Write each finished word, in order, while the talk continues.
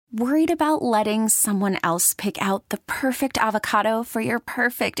Worried about letting someone else pick out the perfect avocado for your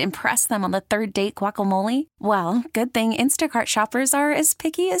perfect impress them on the third date guacamole? Well, good thing Instacart shoppers are as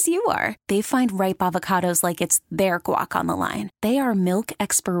picky as you are. They find ripe avocados like it's their guac on the line. They are milk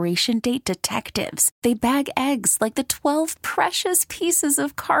expiration date detectives. They bag eggs like the 12 precious pieces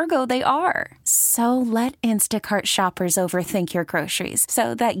of cargo they are. So let Instacart shoppers overthink your groceries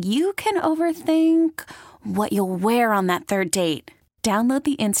so that you can overthink what you'll wear on that third date. Download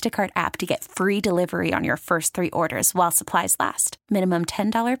the Instacart app to get free delivery on your first 3 orders while supplies last. Minimum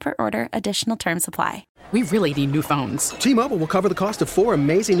 $10 per order. Additional terms apply. We really need new phones. T-Mobile will cover the cost of 4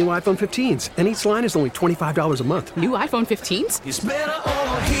 amazing new iPhone 15s, and each line is only $25 a month. New iPhone 15s? It's better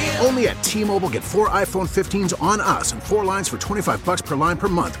over here. Only at T-Mobile, get 4 iPhone 15s on us and 4 lines for $25 per line per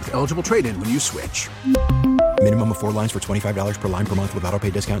month with eligible trade-in when you switch. Minimum of 4 lines for $25 per line per month with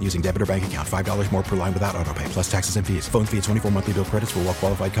autopay discount using debit or bank account. $5 more per line without autopay, plus taxes and fees. Phone fee at 24 monthly bill credits for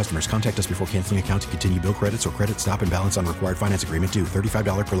well-qualified customers. Contact us before canceling account to continue bill credits or credit stop and balance on required finance agreement due.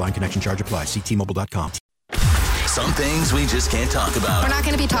 $35 per line connection charge applies. See T-Mobile.com. Some things we just can't talk about. We're not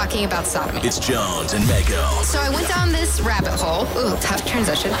going to be talking about sodomy. It's Jones and Mego. So I went down this rabbit hole. Ooh, tough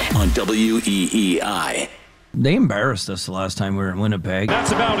transition. On WEEI. They embarrassed us the last time we were in Winnipeg.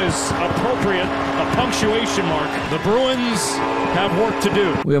 That's about as appropriate a punctuation mark. The Bruins have work to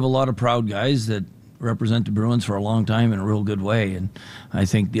do. We have a lot of proud guys that represent the Bruins for a long time in a real good way, and I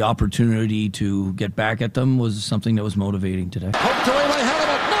think the opportunity to get back at them was something that was motivating today. Hooked away by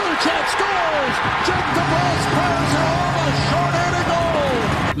Hellebuck. Another chance. Scores! Jake Debrusk fires it home. A short-handed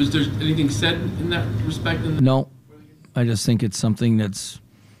goal. Was there anything said in that respect? No. I just think it's something that's,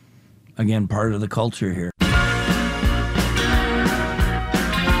 again, part of the culture here.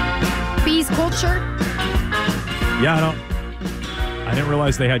 Bees culture? Yeah, I didn't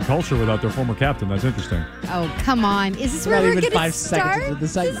realize they had culture without their former captain. That's interesting. Oh, come on. Is this where we're going to start?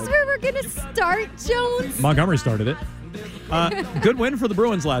 Is this where we're going to start, Jones? Montgomery started it. Good win for the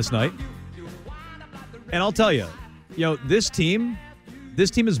Bruins last night. And I'll tell you, this team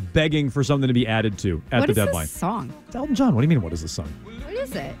is begging for something to be added to at the deadline. What is this song? It's Elton John. What do you mean, what is this song? What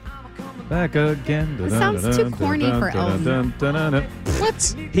is it? Back again. It sounds too corny for Elton.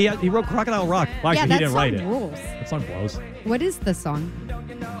 What? He wrote Crocodile Rock. Well, actually, he didn't write it. Rules. That song blows. What is the song?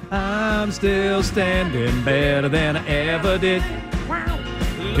 I'm still standing better than I ever did.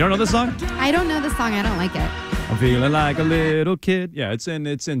 You don't know this song? I don't know the song. I don't like it. I'm feeling like a little kid. Yeah, it's in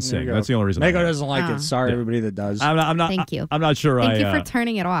Sing. That's the only reason. Mego doesn't like it. Sorry, everybody that does. I'm not. Thank you. I'm not sure. Thank you for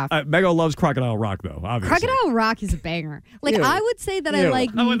turning it off. Mego loves Crocodile Rock, though. Obviously, Crocodile Rock is a banger. Like I would say that I like.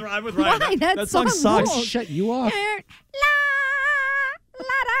 I'm with Ryan. Why that song sucks. rules. Shut you off.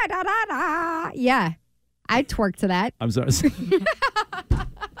 Yeah, I twerk to that. I'm sorry.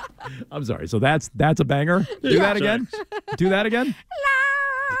 I'm sorry. So that's a banger. Do that again. Do that again.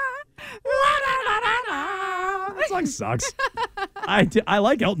 That song sucks. I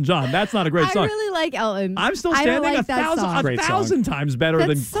like Elton John. That's not a great song. I really like Elton. I'm still standing like a thousand times better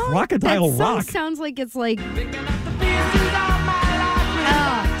than Crocodile that Rock. Song sounds like it's like. This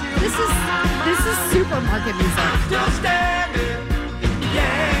is supermarket music. Still standing.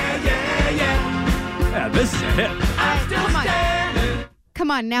 Yeah, this is a hit. Come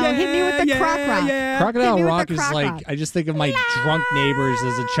on now, hit me with the croc rock. Crocodile Rock is like, I just think of my drunk neighbors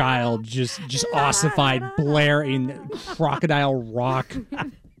as a child, just ossified, blaring Crocodile Rock.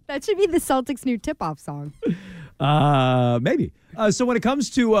 That should be the Celtics' new tip-off song. Maybe. So when it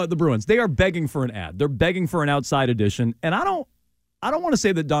comes to the Bruins, they are begging for an ad. They're begging for an outside edition, and I don't want to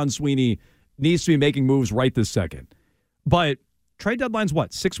say that Don Sweeney needs to be making moves right this second, but trade deadline's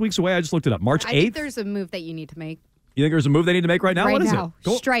what, 6 weeks away? I just looked it up. March 8th? I think there's a move that you need to make. You think there's a move they need to make right now? Right what is now.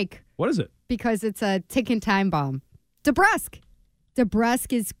 it? Strike. What is it? Because it's a ticking time bomb. Debrusk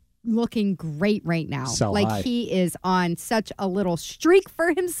is looking great right now. Sell like high. He is on such a little streak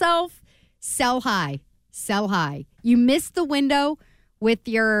for himself. Sell high. Sell high. You missed the window with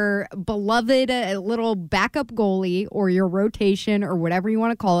your beloved little backup goalie or your rotation or whatever you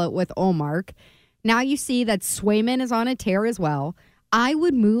want to call it with Ullmark. Now you see that Swayman is on a tear as well. I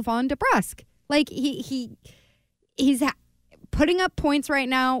would move on Debrusk. Like he's putting up points right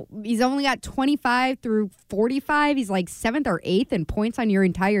now. He's only got 25 through 45. He's like 7th or 8th in points on your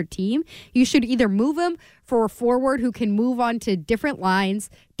entire team. You should either move him for a forward who can move on to different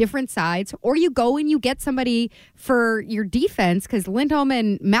lines, different sides, or you go and you get somebody for your defense because Lindholm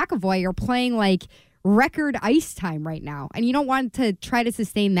and McAvoy are playing like record ice time right now. And you don't want to try to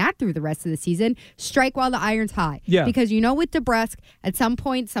sustain that through the rest of the season. Strike while the iron's hot. Yeah. Because with Debrusk, at some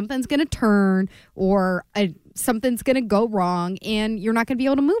point, something's going to turn or something's going to go wrong, and you're not going to be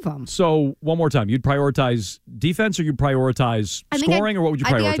able to move them. So, one more time. You'd prioritize defense or you'd prioritize scoring, or what would you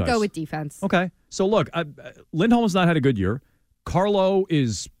prioritize? I think I'd go with defense. Okay. So, look, Lindholm has not had a good year. Carlo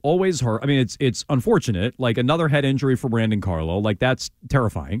is always hurt. I mean, it's unfortunate. Like, another head injury for Brandon Carlo. Like, that's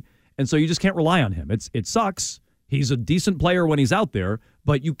terrifying. And so you just can't rely on him. It sucks. He's a decent player when he's out there,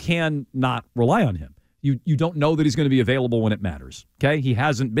 but you can not rely on him. You don't know that he's going to be available when it matters. Okay? He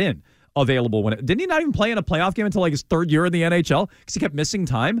hasn't been available when didn't he not even play in a playoff game until like his third year in the NHL because he kept missing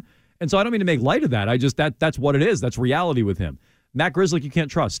time? And so I don't mean to make light of that. I just that's what it is. That's reality with him. Matt Grzelcyk you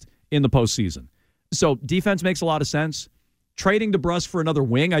can't trust in the postseason. So defense makes a lot of sense. Trading Debrusk for another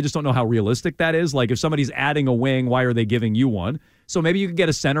wing, I just don't know how realistic that is. Like if somebody's adding a wing, why are they giving you one? So maybe you could get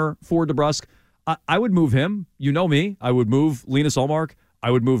a center for Debrusk. I would move him. You know me. I would move Linus Ullmark.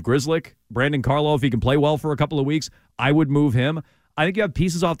 I would move Grzelcyk. Brandon Carlo, if he can play well for a couple of weeks, I would move him. I think you have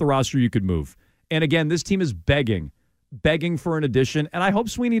pieces off the roster you could move. And again, this team is begging for an addition, and I hope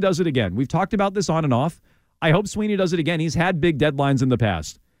Sweeney does it again. We've talked about this on and off. I hope Sweeney does it again. He's had big deadlines in the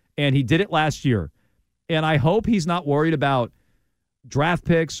past, and he did it last year. And I hope he's not worried about draft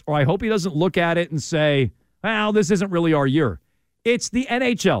picks, or I hope he doesn't look at it and say, well, this isn't really our year. It's the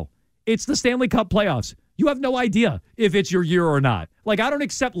NHL. It's the Stanley Cup playoffs. You have no idea if it's your year or not. Like, I don't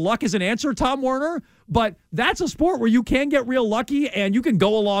accept luck as an answer, Tom Werner, but that's a sport where you can get real lucky and you can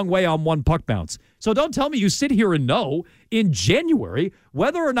go a long way on one puck bounce. So don't tell me you sit here and know in January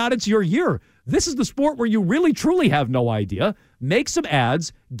whether or not it's your year. This is the sport where you really, truly have no idea. Make some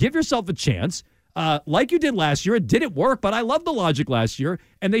ads. Give yourself a chance. Like you did last year. It didn't work, but I love the logic last year,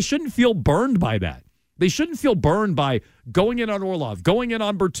 and they shouldn't feel burned by that. They shouldn't feel burned by going in on Orlov, going in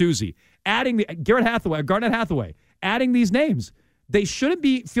on Bertuzzi, adding Garrett Garnett Hathaway, adding these names. They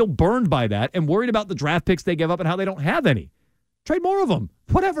shouldn't feel burned by that and worried about the draft picks they give up and how they don't have any. Trade more of them.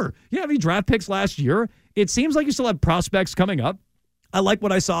 Whatever. You didn't have any draft picks last year. It seems like you still have prospects coming up. I like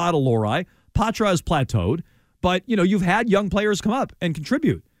what I saw out of Lorei. Patra has plateaued, but you've had young players come up and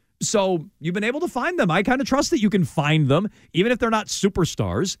contribute. So you've been able to find them. I kind of trust that you can find them, even if they're not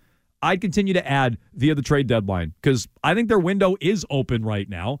superstars. I'd continue to add via the trade deadline because I think their window is open right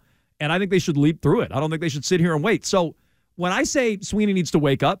now, and I think they should leap through it. I don't think they should sit here and wait. So when I say Sweeney needs to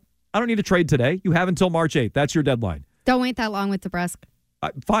wake up, I don't need to trade today. You have until March 8th. That's your deadline. Don't wait that long with Debrusk.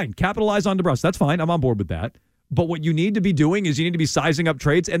 Fine. Capitalize on Debrusk. That's fine. I'm on board with that. But what you need to be doing is you need to be sizing up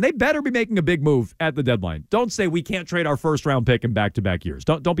trades, and they better be making a big move at the deadline. Don't say we can't trade our first-round pick in back-to-back years.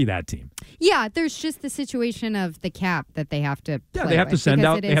 Don't be that team. Yeah, there's just the situation of the cap that they have to play they have with to send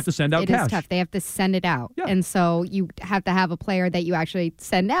out. They have to send out cash. It is tough. They have to send it out, yeah. And so you have to have a player that you actually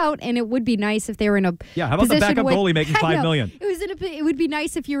send out. And it would be nice if they were in a How about the backup goalie making $5 million? It would be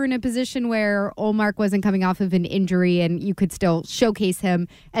nice if you were in a position where Ullmark wasn't coming off of an injury and you could still showcase him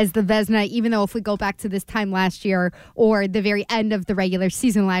as the Vezina. Even though if we go back to this time last year or the very end of the regular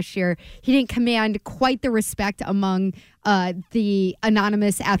season last year, he didn't command quite the respect among the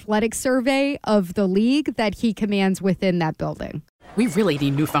anonymous athletic survey of the league that he commands within that building. We really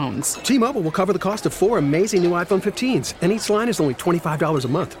need new phones. T-Mobile will cover the cost of 4 amazing new iPhone 15s, and each line is only $25 a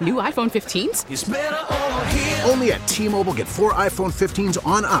month. New iPhone 15s? It's better over here. Only at T-Mobile, get 4 iPhone 15s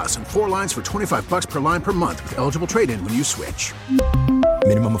on us and 4 lines for $25 per line per month with eligible trade-in when you switch.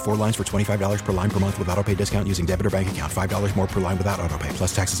 Minimum of 4 lines for $25 per line per month with autopay discount using debit or bank account. $5 more per line without autopay,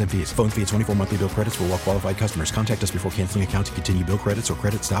 plus taxes and fees. Phone fee at 24 monthly bill credits for well-qualified customers. Contact us before canceling account to continue bill credits or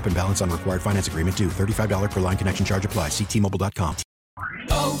credit stop and balance on required finance agreement due. $35 per line connection charge applies. See T-Mobile.com.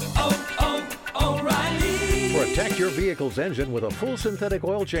 O'Reilly. Protect your vehicle's engine with a full synthetic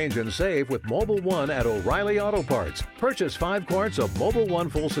oil change and save with Mobile One at O'Reilly Auto Parts. Purchase 5 quarts of Mobile One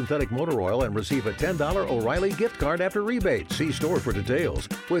full synthetic motor oil and receive a $10 O'Reilly gift card after rebate. See store for details.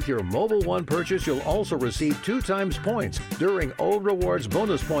 With your Mobile One purchase, you'll also receive 2 times points during O Rewards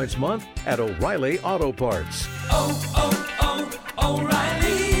Bonus Points Month at O'Reilly Auto Parts.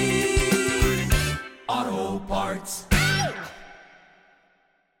 O'Reilly Auto Parts.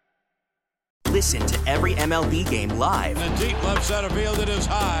 Listen to every MLB game live. In the deep left center field, it is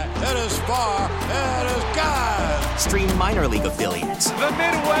high, it is far, it is gone. Stream minor league affiliates. The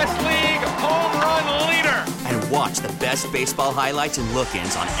Midwest League home run leader. And watch the best baseball highlights and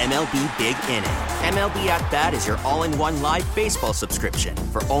look-ins on MLB Big Inning. MLB At Bat is your all-in-one live baseball subscription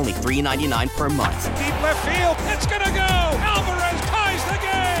for only $3.99 per month. Deep left field, it's gonna go. Alvarez ties the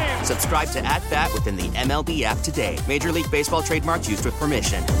game. Subscribe to At Bat within the MLB app today. Major League Baseball trademarks used with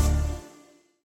permission.